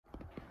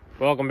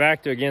Welcome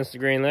back to Against the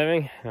Grain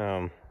Living.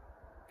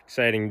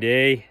 Exciting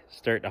day.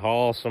 Start to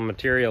haul some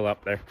material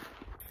up there.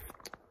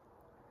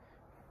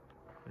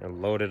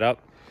 And load it up.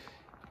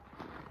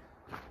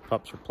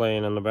 Pups are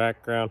playing in the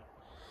background.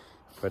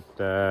 But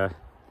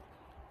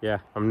yeah,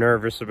 I'm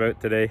nervous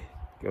about today.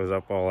 I was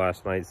up all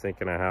last night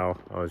thinking of how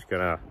I was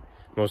gonna,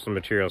 most of the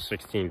material is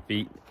 16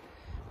 feet.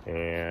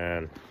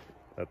 And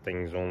that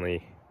thing's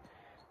only,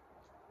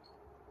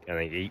 I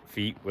think, 8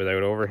 feet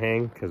without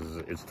overhang, because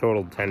it's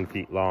totaled 10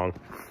 feet long.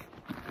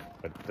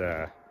 But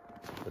the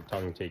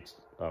tongue takes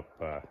up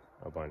a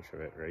bunch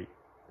of it, right?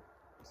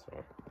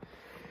 So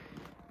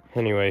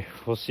anyway,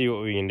 we'll see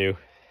what we can do.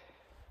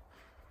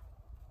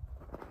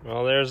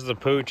 Well, there's the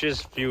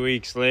pooches a few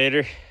weeks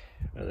later.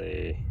 Are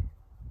they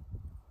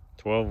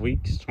 12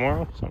 weeks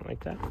tomorrow? Something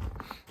like that.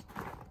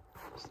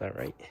 Is that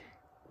right?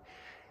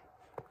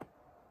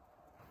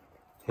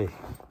 Hey,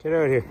 get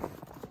out here.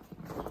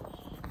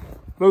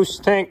 Moose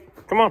tank,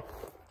 come on.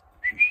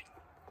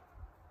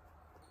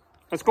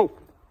 Let's go.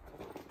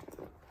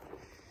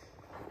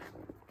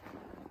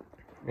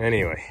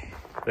 Anyway,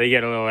 they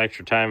get a little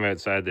extra time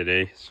outside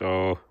today,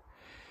 so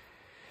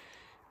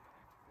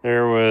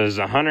there was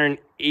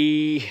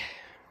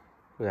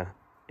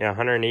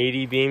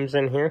 180 beams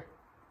in here,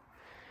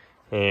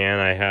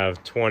 and I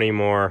have 20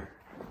 more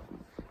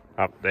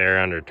up there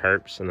under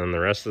tarps, and then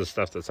the rest of the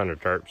stuff that's under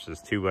tarps is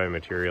 2x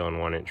material and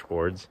 1-inch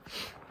boards.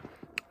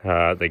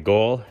 The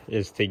goal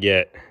is to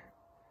get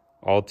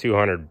all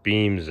 200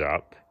 beams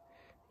up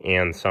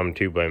and some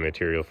 2x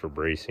material for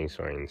bracing,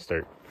 so I can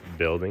start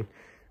building.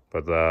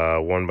 But the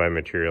 1x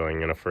material I'm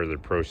going to further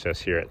process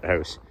here at the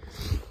house.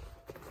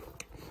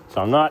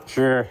 So I'm not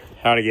sure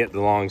how to get the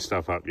long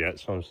stuff up yet,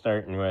 so I'm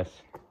starting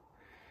with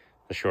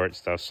the short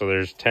stuff. So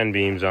there's 10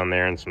 beams on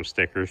there and some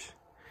stickers.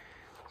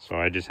 So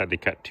I just had to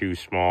cut 2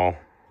 small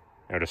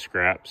out of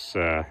scraps,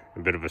 a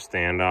bit of a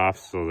standoff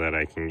so that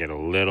I can get a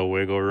little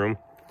wiggle room.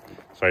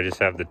 So I just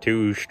have the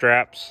 2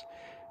 straps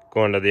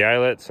going to the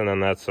eyelets, and then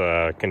that's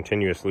a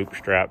continuous loop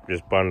strap,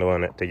 just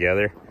bundling it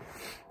together.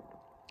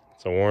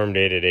 It's a warm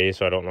day today,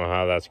 so I don't know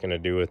how that's going to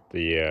do with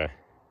the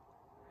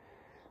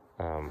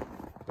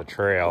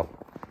trail.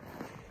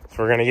 So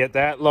we're going to get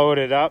that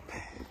loaded up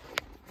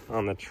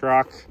on the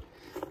truck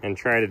and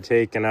try to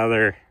take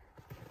another,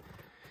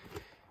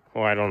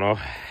 oh, I don't know,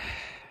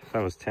 that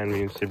was 10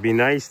 beams. It'd be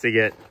nice to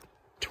get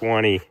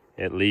 20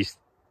 at least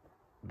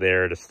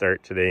there to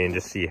start today and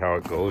just see how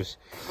it goes.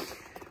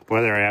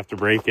 Whether I have to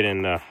break it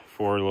into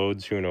 4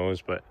 loads, who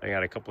knows, but I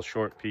got a couple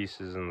short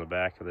pieces in the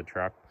back of the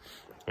truck.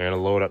 I'm gonna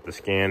load up the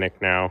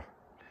Scanic now.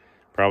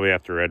 Probably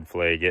have to red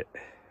flag it.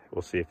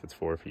 We'll see if it's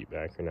 4 feet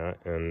back or not.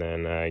 And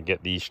then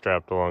get these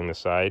strapped along the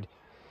side.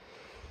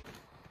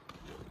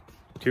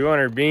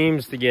 200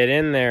 beams to get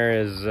in there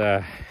is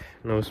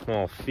no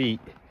small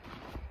feat.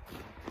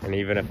 And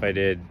even if I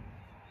did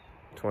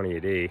 20 a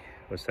day,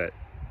 what's that?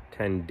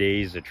 10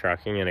 days of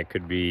trucking, and it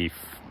could be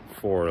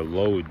 4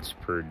 loads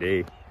per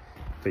day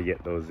to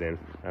get those in.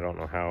 I don't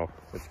know how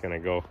it's gonna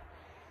go.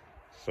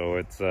 So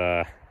it's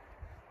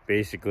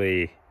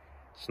basically,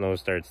 snow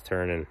starts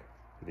turning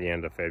at the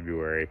end of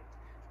February.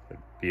 There'd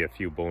be a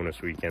few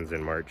bonus weekends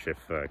in March if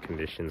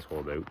conditions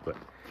hold out, but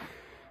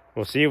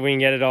we'll see if we can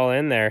get it all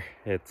in there.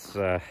 It's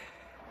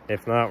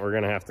if not, we're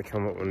gonna have to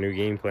come up with a new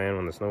game plan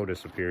when the snow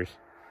disappears.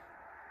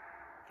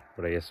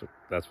 But I guess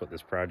that's what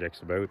this project's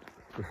about.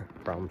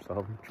 Problem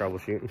solving,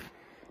 troubleshooting.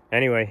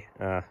 Anyway,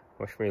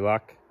 wish me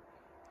luck.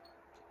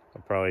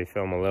 I'll probably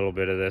film a little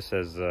bit of this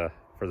as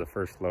for the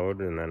first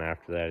load, and then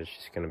after that it's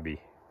just gonna be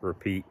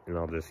repeat, and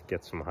I'll just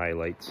get some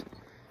highlights.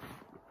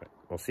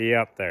 We'll see you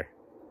up there.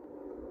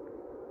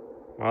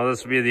 Well,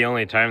 this will be the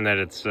only time that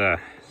it's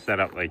set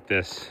up like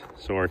this,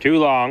 so we're too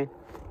long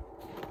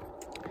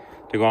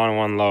to go on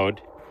one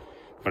load,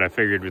 but I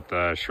figured with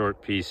the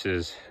short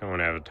pieces I won't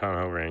have a ton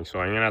of overhang,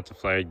 so I'm gonna have to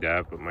flag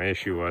that. But my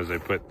issue was I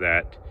put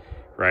that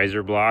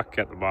riser block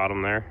at the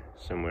bottom there,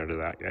 similar to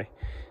that guy,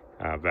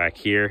 back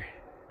here,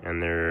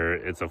 and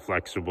it's a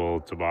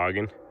flexible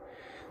toboggan.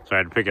 So I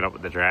had to pick it up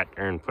with the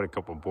tractor and put a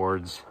couple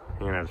boards. I'm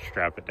gonna have to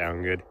strap it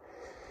down good.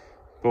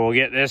 But we'll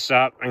get this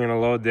up. I'm gonna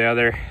load the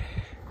other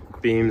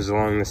beams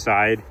along the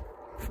side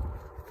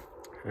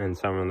and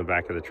some in the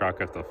back of the truck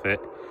if they'll fit.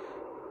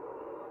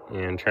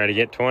 And try to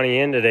get 20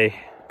 in today.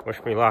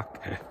 Wish me luck.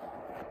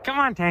 Come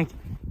on, Tank.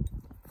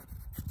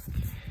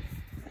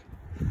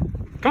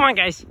 Come on,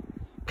 guys.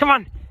 Come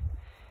on.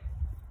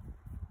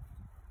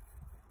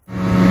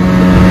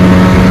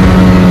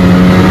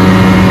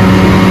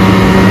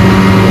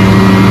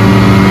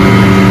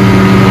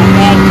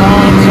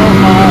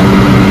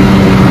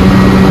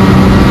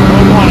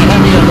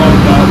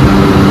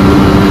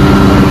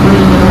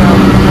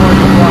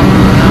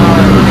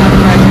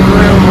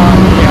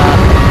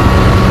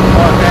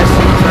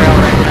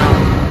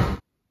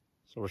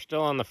 We're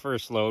still on the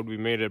first load. We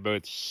made it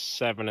about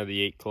 7 of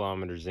the 8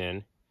 kilometers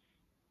in.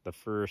 The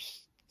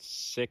first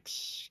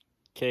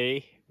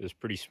 6K was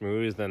pretty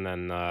smooth, and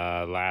then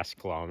the last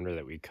kilometer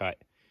that we cut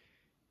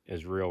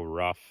is real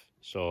rough.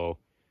 So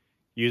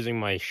using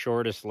my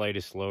shortest,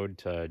 lightest load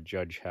to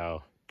judge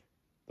how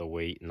the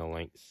weight and the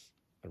length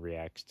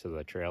reacts to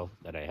the trail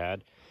that I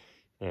had.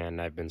 And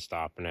I've been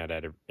stopping at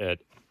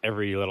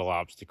every little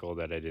obstacle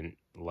that I didn't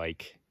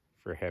like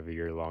for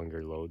heavier,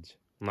 longer loads.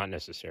 Not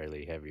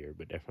necessarily heavier,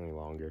 but definitely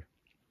longer.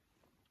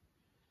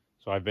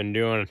 So I've been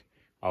doing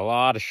a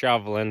lot of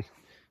shoveling.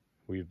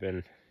 We've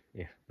been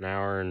an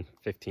hour and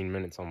 15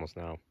 minutes almost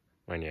now.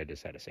 Mind you, I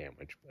just had a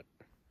sandwich, but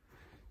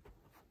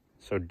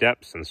so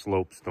depths and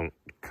slopes don't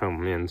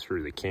come in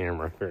through the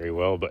camera very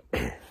well, but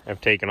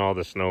I've taken all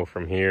the snow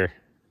from here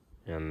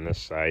and this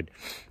side.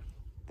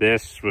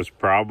 This was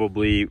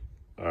probably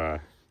I'm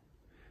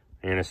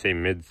gonna say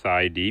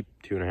mid-thigh deep,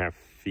 2.5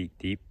 feet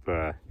deep,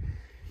 and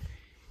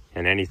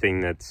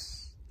anything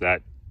that's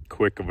that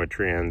quick of a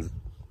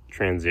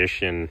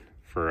transition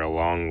for a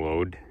long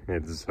load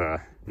is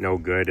no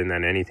good. And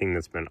then anything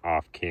that's been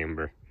off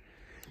camber,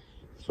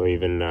 so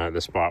even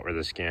the spot where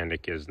the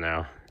Scandic is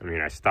now, I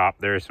mean, I stopped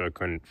there so I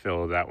couldn't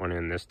fill that one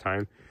in this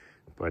time,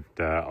 but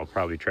I'll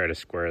probably try to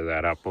square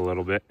that up a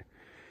little bit.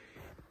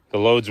 The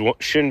loads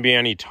shouldn't be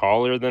any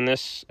taller than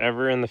this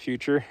ever in the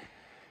future.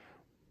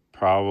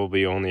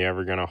 Probably only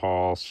ever gonna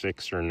haul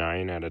 6 or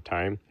 9 at a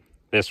time.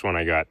 This one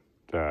I got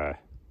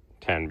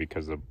 10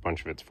 because a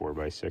bunch of it's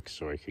 4x6,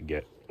 so I could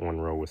get one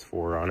row with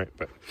 4 on it.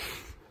 But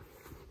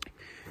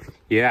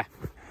yeah,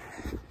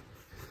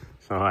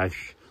 so I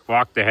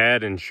walked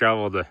ahead and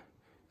shoveled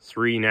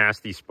 3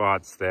 nasty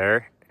spots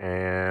there,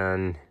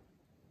 and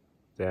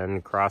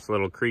then cross a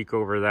little creek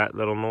over that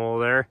little knoll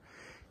there,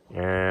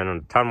 and a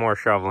ton more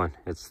shoveling.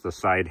 It's the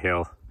side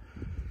hill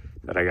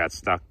that I got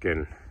stuck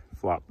in.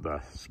 Flopped the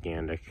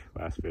Scandic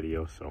last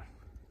video. So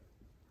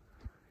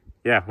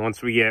yeah,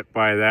 once we get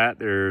by that,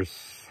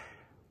 there's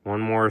one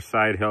more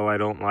side hill I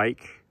don't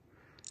like,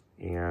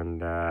 and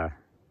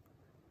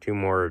 2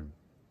 more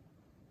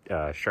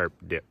sharp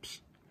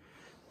dips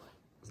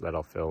that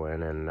I'll fill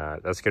in, and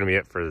that's gonna be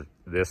it for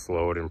this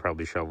load, and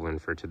probably shoveling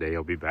for today.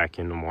 I'll be back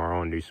in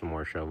tomorrow and do some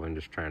more shoveling,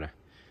 just trying to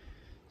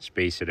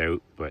space it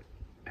out, but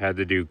had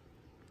to do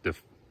the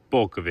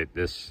bulk of it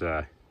this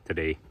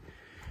today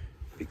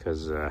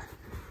because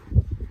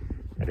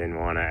I didn't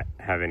want to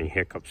have any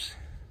hiccups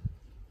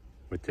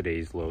with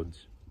today's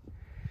loads.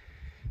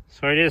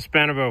 So I just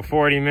spent about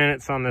 40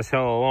 minutes on this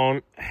hill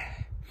alone.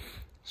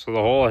 So the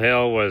whole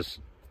hill was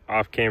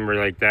off camber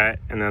like that,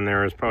 and then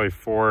there was probably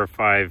 4 or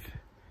 5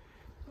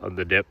 of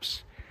the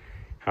dips.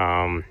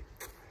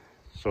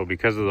 So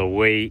because of the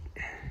weight,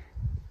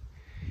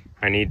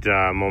 I need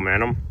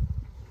momentum.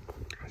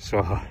 So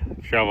I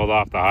shoveled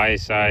off the high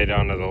side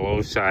onto the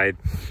low side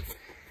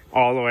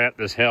all the way up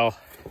this hill.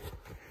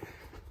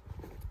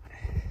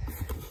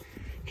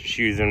 Just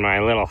using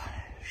my little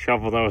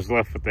shovel that was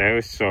left with the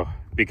house. So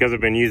because I've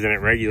been using it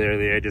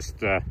regularly, I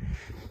just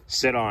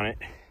sit on it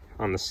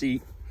on the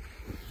seat.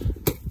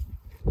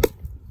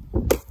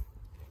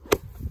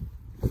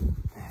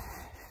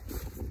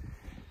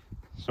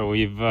 So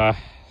we've got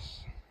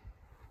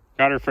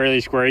her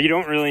fairly square. You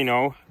don't really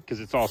know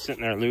because it's all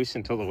sitting there loose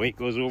until the weight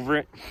goes over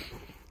it,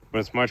 but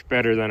it's much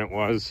better than it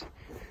was.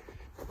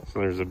 So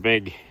there's a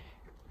big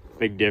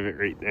divot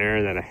right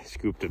there that I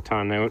scooped a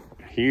ton out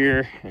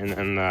here, and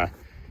then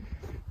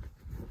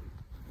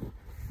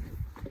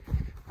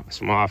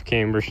some off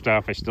camber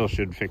stuff. I still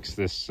should fix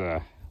this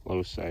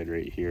low side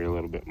right here a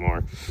little bit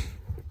more.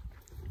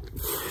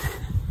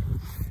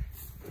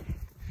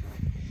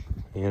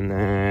 And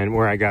then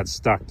where I got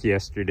stuck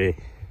yesterday,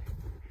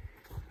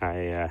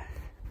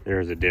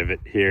 there's a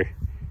divot here,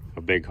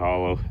 a big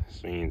hollow,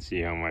 so you can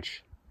see how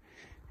much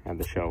I had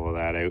to shovel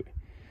that out.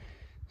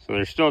 So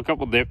there's still a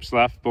couple dips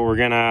left, but we're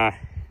gonna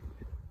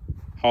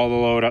haul the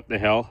load up the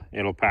hill.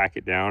 It'll pack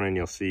it down and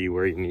you'll see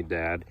where you need to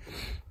add.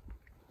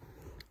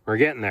 We're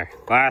getting there.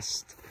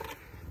 Last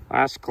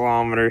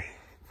kilometer.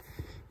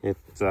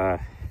 It's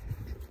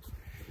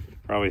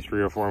probably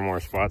 3 or 4 more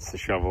spots to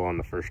shovel on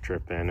the first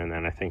trip in, and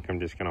then I think I'm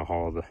just gonna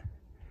haul the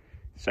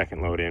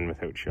second load in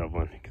without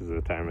shoveling because of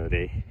the time of the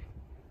day.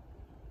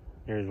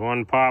 There's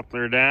one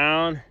poplar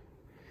down,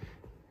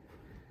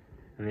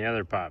 and the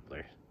other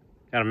poplar.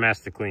 Got a mess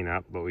to clean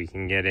up, but we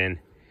can get in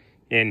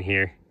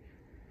here.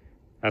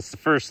 That's the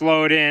first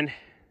load in.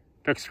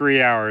 Took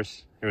 3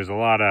 hours. There was a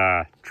lot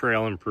of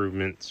trail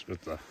improvements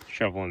with the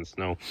shovel and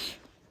snow.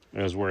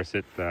 It was worth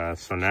it.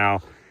 So now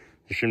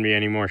there shouldn't be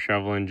any more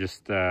shoveling.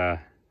 Just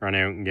run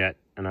out and get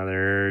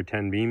another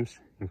 10 beams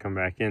and come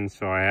back in.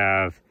 So I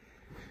have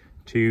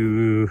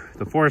the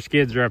 4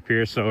 skids are up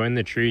here. So in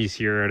the trees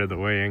here out of the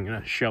way, I'm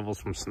gonna shovel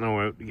some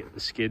snow out to get the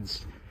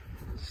skids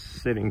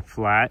sitting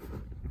flat.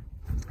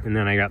 And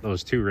then I got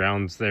those 2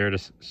 rounds there to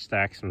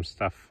stack some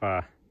stuff.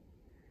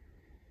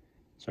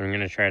 So I'm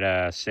gonna try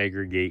to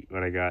segregate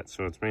what I got.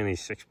 So it's mainly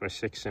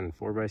 6x6 and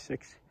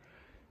 4x6.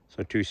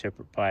 So 2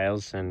 separate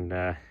piles, and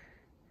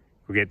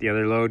we'll get the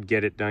other load,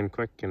 get it done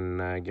quick,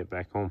 and get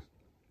back home.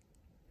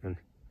 And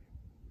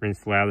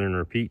rinse, lather, and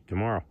repeat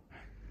tomorrow.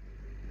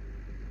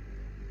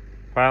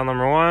 Pile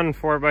number 1,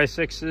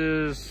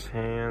 4x6s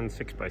and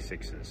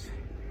 6x6s.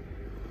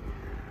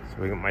 So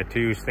we got my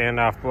 2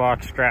 standoff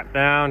blocks strapped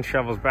down,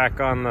 shovels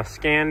back on the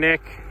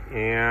Scandic,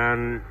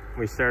 and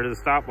we started the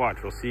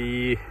stopwatch. We'll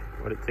see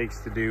what it takes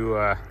to do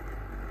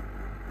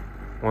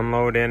one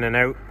load in and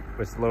out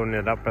with loading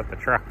it up at the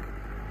truck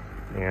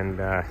and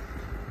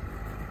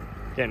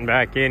getting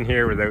back in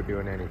here without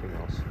doing anything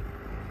else.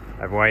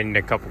 I've widened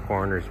a couple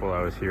corners while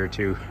I was here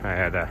too. I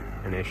had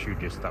an issue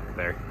just up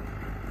there.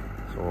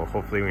 So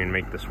hopefully we can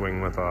make the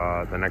swing with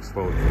the next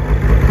load.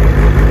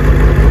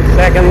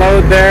 Second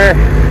load there,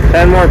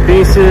 10 more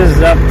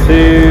pieces up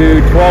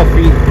to 12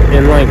 feet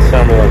in length,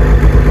 some of them.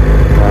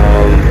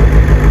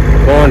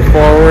 Going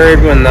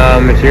forward, when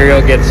the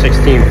material gets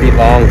 16 feet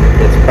long,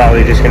 it's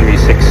probably just going to be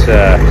six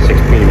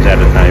beams at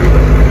a time.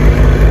 But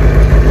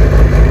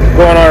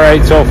going all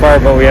right so far,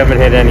 but we haven't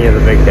hit any of the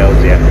big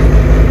hills yet.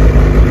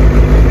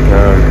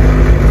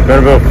 It's been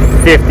about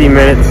 50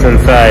 minutes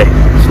since I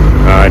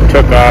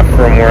took off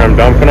from where I'm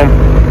dumping them.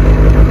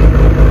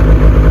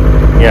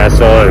 Yeah,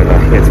 so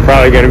it's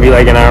probably going to be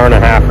like an hour and a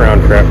half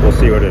round trip. We'll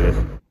see what it is.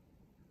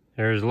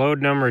 There's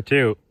load number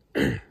 2.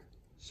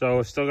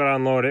 So still got to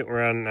unload it.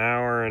 We're at an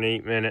hour and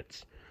 8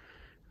 minutes.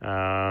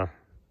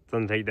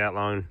 Doesn't take that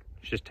long.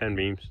 It's just 10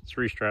 beams.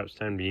 3 straps,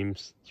 10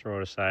 beams. Throw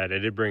it aside. I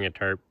did bring a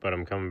tarp, but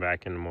I'm coming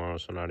back in tomorrow,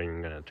 so I'm not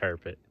even going to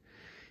tarp it.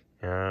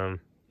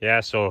 Yeah,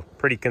 so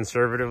pretty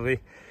conservatively,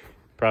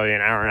 probably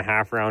an hour and a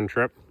half round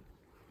trip.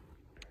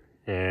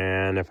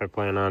 And if I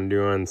plan on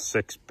doing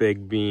 6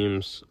 big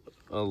beams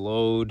a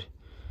load,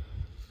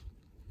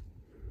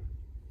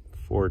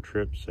 4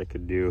 trips, I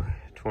could do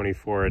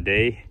 24 a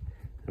day.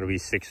 It'll be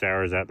 6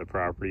 hours at the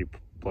property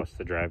plus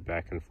the drive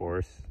back and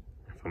forth.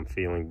 If I'm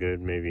feeling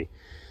good, maybe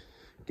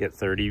get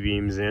 30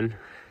 beams in.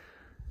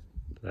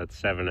 That's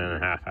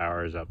 7.5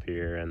 hours up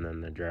here, and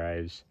then the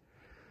drives.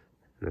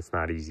 And it's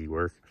not easy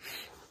work.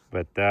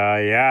 But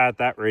yeah, at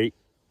that rate,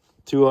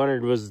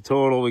 200 was the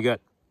total. We got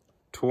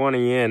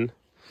 20 in.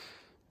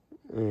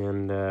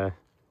 And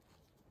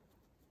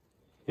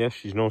yeah,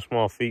 she's no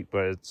small feat,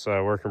 but it's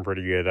working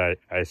pretty good.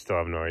 I still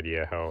have no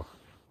idea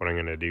what I'm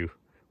gonna do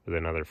with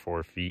another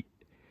 4 feet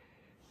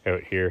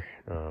out here.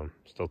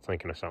 Still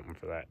thinking of something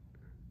for that.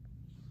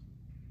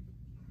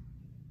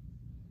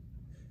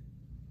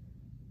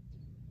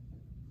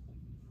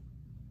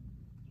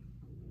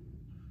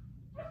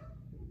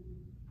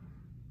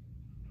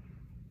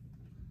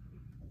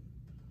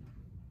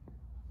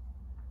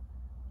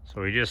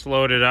 So we just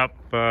loaded up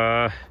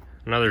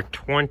another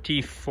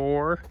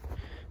 24.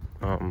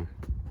 I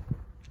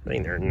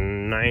think they're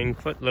 9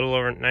 foot, little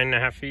over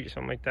 9.5 feet,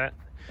 something like that.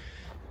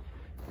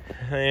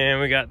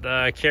 And we got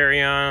the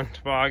carry-on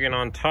toboggan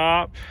on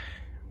top.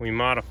 We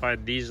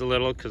modified these a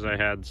little because I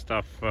had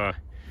stuff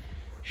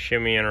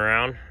shimmying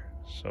around.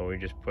 So we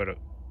just put a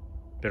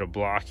bit of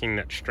blocking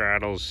that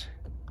straddles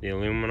the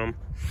aluminum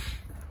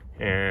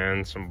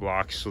and some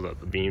blocks so that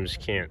the beams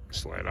can't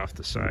slide off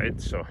the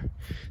side. So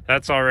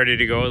that's all ready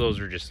to go. Those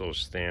are just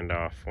those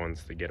standoff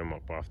ones to get them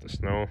up off the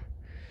snow.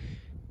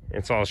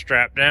 It's all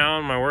strapped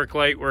down. My work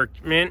light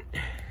worked mint.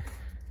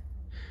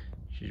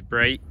 She's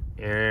bright.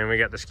 And we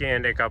got the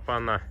Scandic up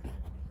on the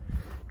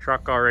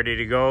truck all ready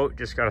to go.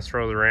 Just got to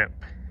throw the ramp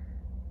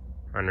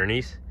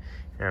underneath.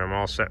 And I'm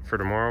all set for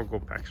tomorrow. Go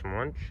pack some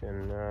lunch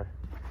and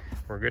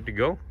we're good to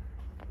go.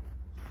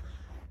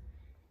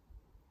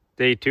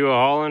 Day 2 of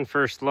hauling,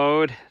 first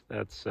load.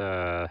 That's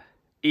 8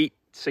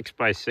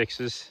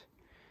 6x6s.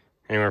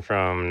 Anywhere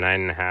from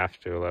 9.5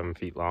 to 11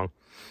 feet long.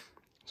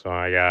 So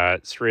I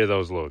got 3 of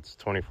those loads,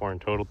 24 in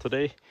total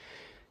today.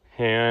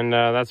 And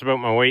that's about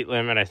my weight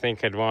limit. I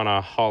think I'd want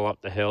to haul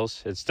up the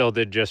hills. It still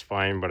did just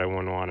fine, but I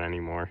wouldn't want any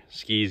more.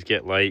 Skis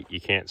get light,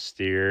 you can't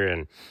steer,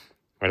 and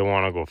I don't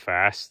want to go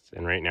fast.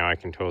 And right now I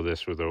can tow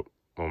this without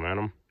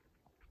momentum.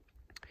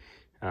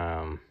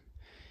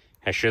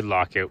 I should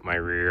lock out my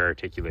rear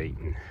articulate,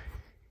 and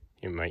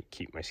it might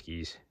keep my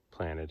skis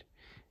planted.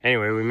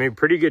 Anyway, we made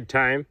pretty good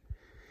time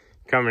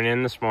coming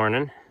in this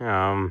morning.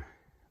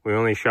 We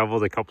only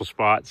shoveled a couple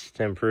spots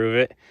to improve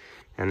it.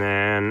 And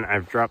then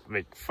I've dropped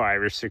like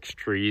 5 or 6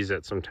 trees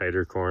at some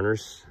tighter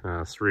corners.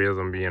 3 of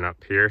them being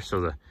up here.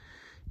 So the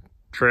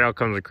trail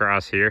comes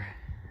across here.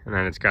 And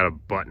then it's got a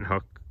button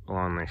hook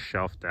along the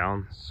shelf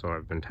down. So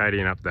I've been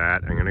tidying up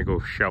that. I'm going to go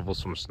shovel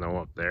some snow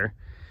up there.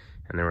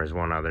 And there was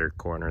one other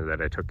corner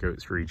that I took out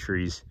 3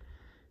 trees.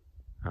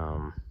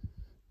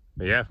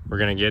 But yeah, we're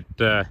going to get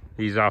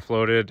these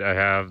offloaded. I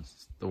have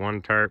the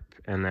one tarp,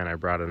 and then I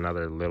brought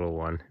another little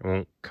one. It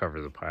won't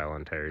cover the pile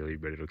entirely,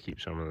 but it'll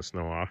keep some of the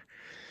snow off.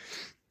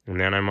 And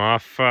then I'm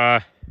off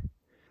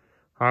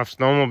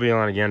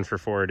snowmobiling again for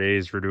 4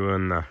 days. We're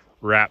doing the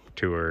wrap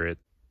tour. It's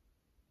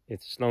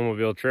a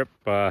snowmobile trip,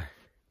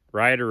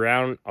 ride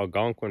around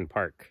Algonquin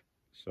Park.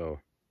 So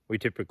we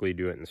typically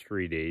do it in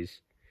 3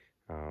 days,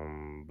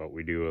 but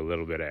we do a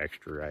little bit of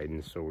extra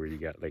riding, so we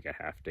got like a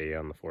half day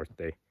on the 4th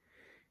day.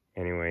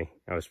 Anyway,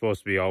 I was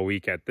supposed to be all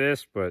week at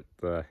this, but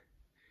the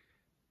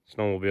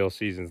snowmobile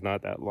season's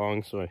not that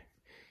long, so I'm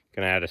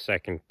gonna add a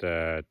second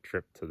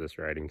trip to this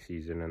riding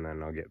season, and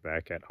then I'll get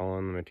back at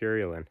hauling the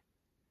material in.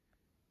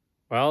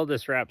 Well,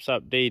 this wraps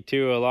up day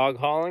 2 of log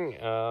hauling.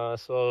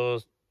 So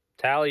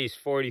tally's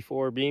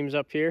 44 beams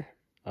up here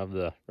of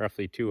the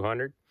roughly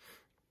 200.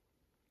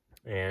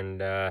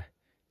 And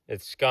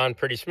it's gone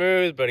pretty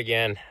smooth, but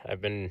again,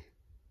 I've been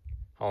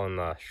hauling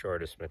the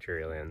shortest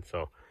material in,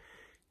 so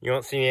you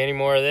won't see any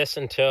more of this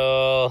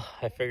until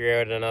I figure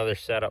out another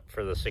setup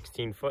for the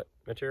 16-foot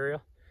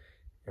material,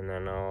 and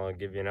then I'll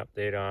give you an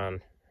update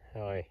on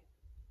how I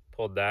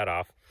pulled that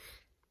off.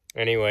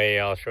 Anyway,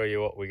 I'll show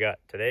you what we got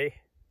today.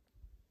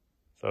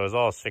 So it was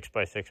all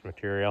 6x6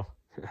 material.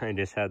 I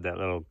just had that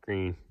little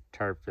green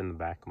tarp in the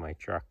back of my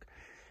truck.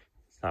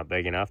 It's not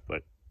big enough,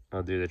 but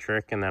I'll do the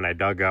trick. And then I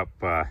dug up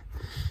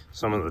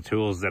some of the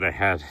tools that I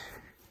had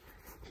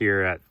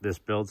here at this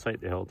build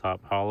site, the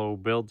Hilltop Hollow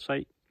build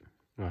site.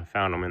 I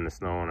found them in the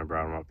snow and I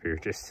brought them up here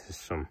just as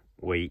some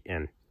weight,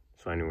 and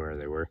so I knew where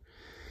they were.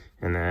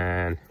 And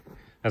then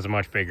that's a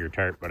much bigger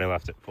tarp, but I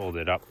left it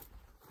folded up.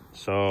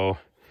 So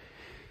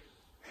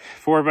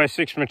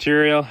 4x6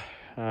 material.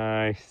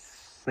 I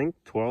think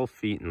 12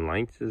 feet in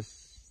length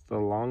is the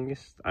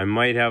longest. I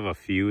might have a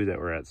few that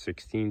were at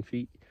 16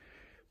 feet,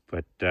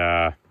 but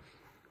so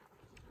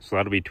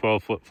that'll be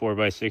 12-foot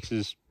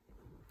 4x6s.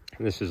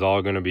 This is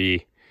all going to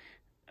be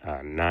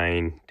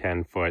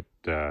 9-10 foot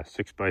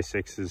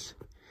 6x6s,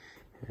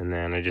 and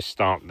then I just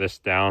stomped this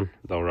down.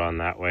 They'll run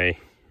that way,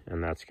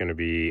 and that's going to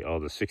be all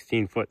the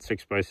 16-foot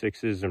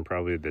 6x6s and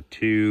probably the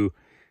two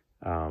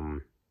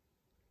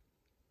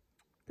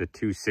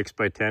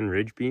 6x10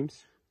 ridge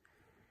beams.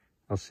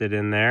 I'll sit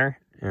in there,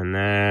 and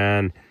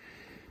then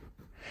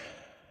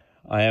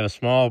I have a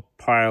small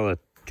pile of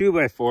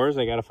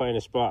 2x4s I got to find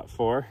a spot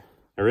for.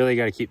 I really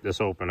got to keep this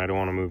open. I don't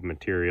want to move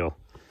material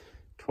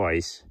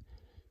twice,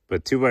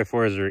 but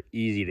 2x4s are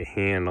easy to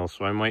handle,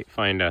 so I might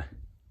find a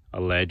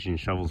ledge and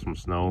shovel some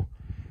snow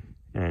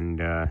and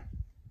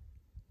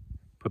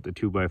put the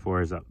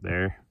 2x4s up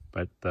there.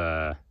 But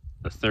the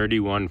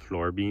 31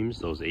 floor beams,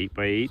 those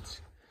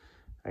 8x8s,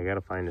 I got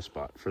to find a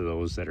spot for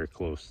those that are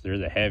close. They're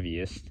the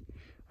heaviest.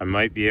 I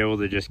might be able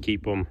to just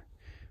keep them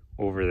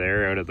over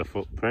there out of the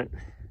footprint,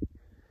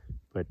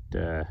 but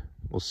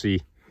we'll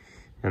see.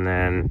 And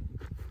then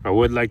I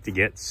would like to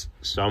get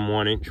some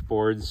 1-inch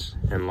boards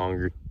and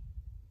longer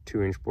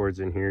 2-inch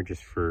boards in here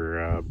just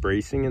for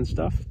bracing and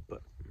stuff.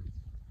 But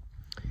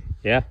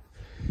yeah,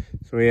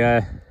 so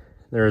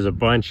there was a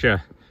bunch of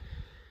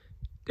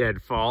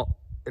deadfall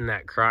in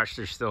that crotch.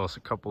 There's still a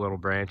couple little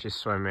branches,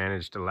 so I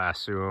managed to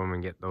lasso them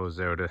and get those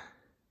out of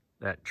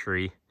that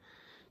tree.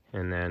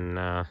 And then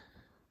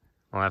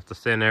I'll have to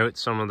thin out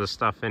some of the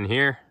stuff in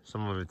here.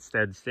 Some of it's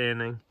dead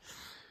standing,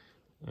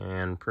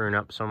 and prune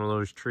up some of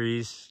those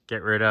trees.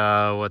 Get rid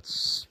of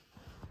what's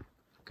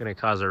gonna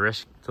cause a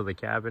risk to the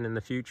cabin in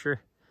the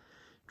future.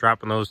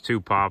 Dropping those 2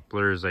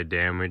 poplars, I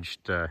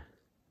damaged a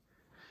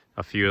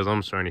few of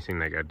them, so anything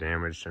that got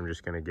damaged, I'm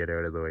just gonna get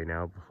out of the way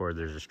now before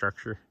there's a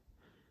structure.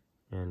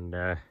 And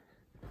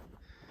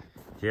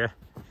yeah,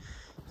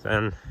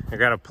 then I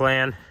got a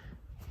plan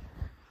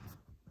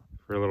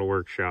for a little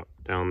workshop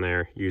down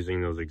there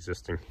using those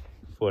existing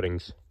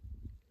footings.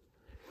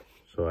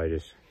 So I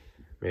just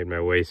made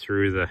my way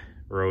through the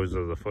rows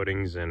of the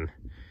footings, and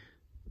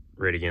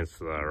right against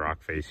the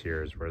rock face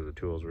here is where the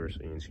tools were,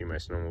 so you can see my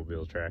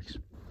snowmobile tracks.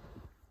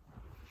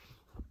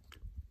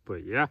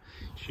 But yeah,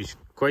 she's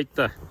quite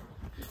the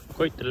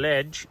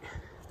ledge.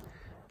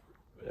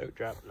 Without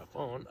dropping the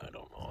phone, I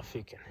don't know if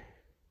you can.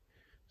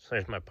 So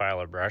there's my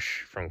pile of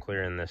brush from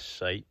clearing this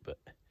site, but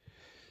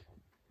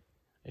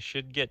I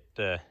should get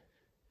I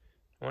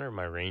wonder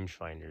my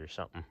rangefinder or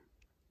something.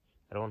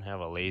 I don't have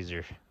a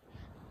laser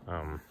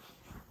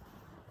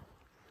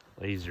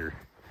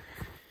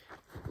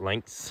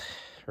lengths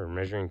or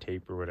measuring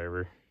tape or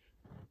whatever.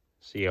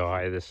 See how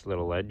high this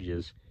little ledge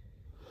is.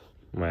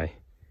 My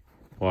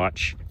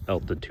watch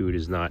altitude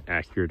is not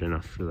accurate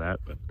enough for that,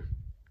 but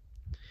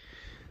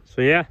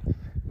so yeah,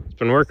 it's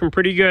been working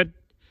pretty good.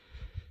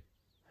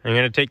 I'm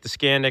gonna take the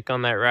Scandic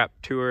on that wrap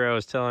tour I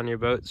was telling you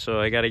about,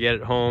 so I gotta get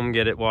it home,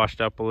 get it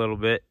washed up a little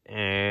bit,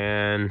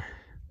 and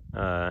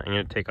I'm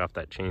gonna take off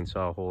that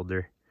chainsaw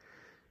holder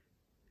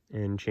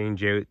and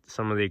change out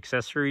some of the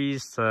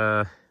accessories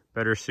to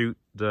better suit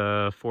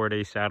the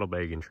 4-day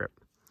saddlebagging trip.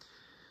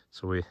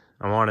 So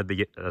I wanted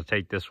to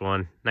take this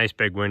one. Nice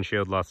big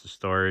windshield, lots of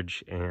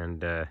storage,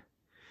 and I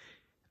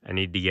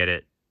need to get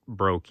it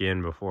broke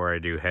in before I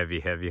do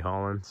heavy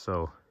hauling.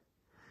 So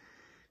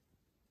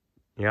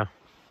yeah,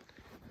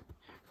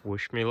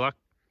 wish me luck.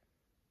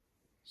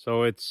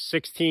 So it's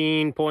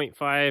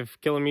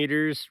 16.5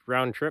 kilometers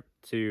round trip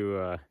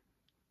to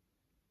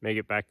make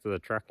it back to the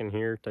truck in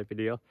here type of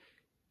deal.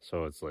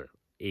 So it's like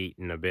 8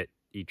 and a bit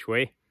each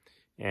way,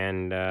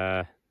 and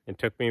it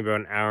took me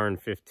about 1 hour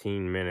and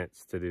 15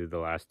 minutes to do the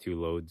last 2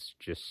 loads,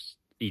 just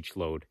each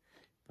load.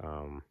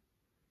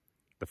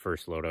 The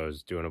first load I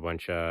was doing a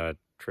bunch of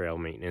trail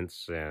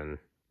maintenance and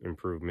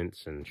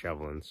improvements and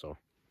shoveling, so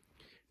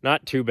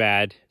not too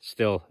bad.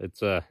 Still,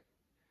 it's a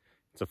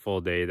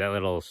full day. That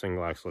little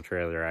single axle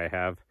trailer I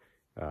have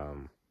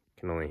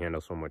can only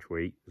handle so much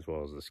weight, as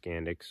well as the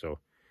Scandic, so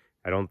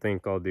I don't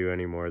think I'll do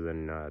any more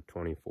than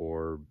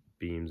 24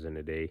 beams in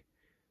a day,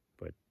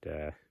 but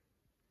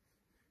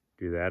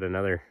do that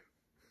another,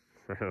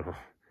 I don't know,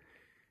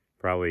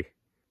 probably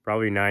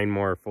probably 9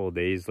 more full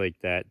days like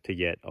that to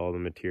get all the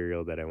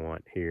material that I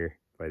want here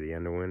by the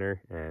end of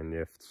winter. And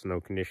if snow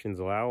conditions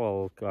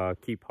allow, I'll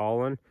keep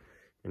hauling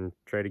and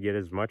try to get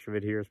as much of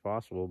it here as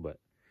possible. But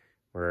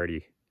we're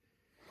already,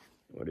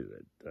 what is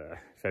it,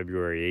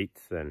 February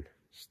 8th, and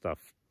stuff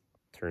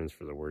turns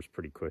for the worst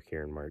pretty quick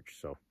here in March.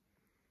 So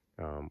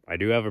I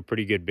do have a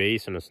pretty good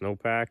base and a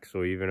snowpack,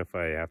 so even if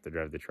I have to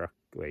drive the truck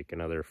like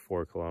another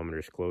 4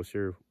 kilometers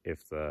closer,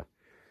 if the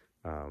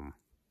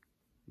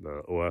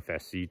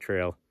OFSC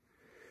trail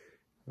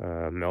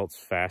melts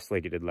fast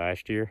like it did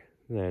last year,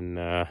 then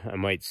I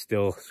might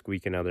still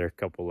squeak another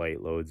couple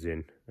light loads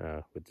in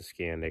with the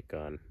Scandic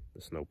on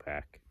the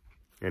snowpack.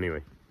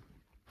 Anyway,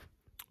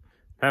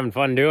 having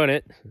fun doing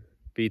it.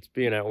 Beats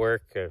being at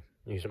work.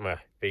 Using my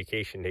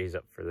vacation days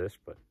up for this,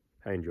 but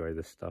I enjoy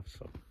this stuff,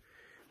 so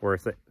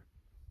worth it.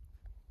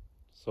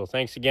 So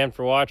thanks again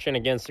for watching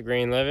Against the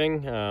Grain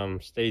Living.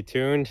 Stay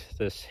tuned.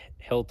 This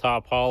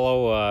Hilltop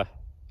Hollow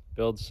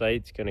build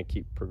site's going to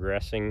keep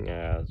progressing.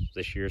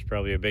 This year's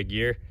probably a big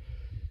year.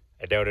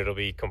 I doubt it'll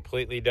be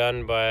completely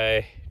done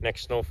by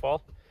next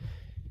snowfall,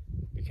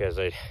 because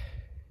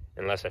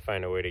unless I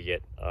find a way to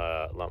get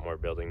a lot more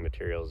building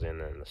materials in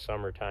the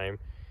summertime,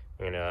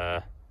 I'm going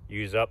to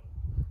use up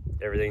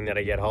everything that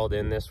I get hauled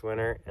in this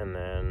winter, and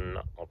then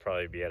I'll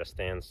probably be at a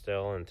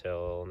standstill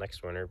until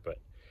next winter. But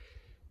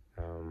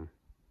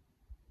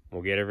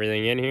we'll get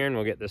everything in here and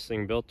we'll get this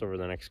thing built over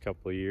the next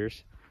couple of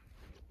years,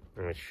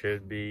 and it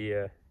should be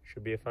a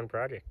fun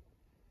project.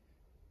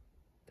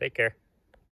 Take care.